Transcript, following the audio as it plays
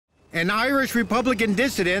An Irish Republican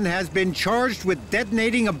dissident has been charged with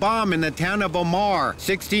detonating a bomb in the town of Omagh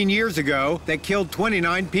 16 years ago that killed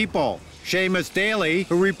 29 people. Seamus Daly,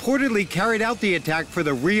 who reportedly carried out the attack for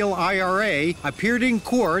the real IRA, appeared in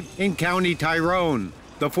court in County Tyrone.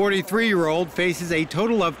 The 43-year-old faces a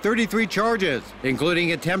total of 33 charges,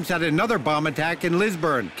 including attempts at another bomb attack in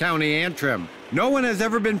Lisburn, County Antrim. No one has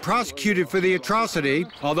ever been prosecuted for the atrocity,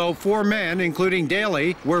 although 4 men, including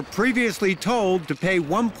Daly, were previously told to pay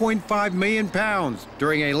 £1.5 million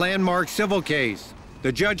during a landmark civil case.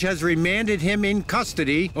 The judge has remanded him in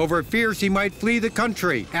custody over fears he might flee the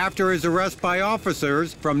country after his arrest by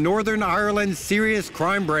officers from Northern Ireland's Serious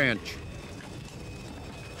Crime Branch.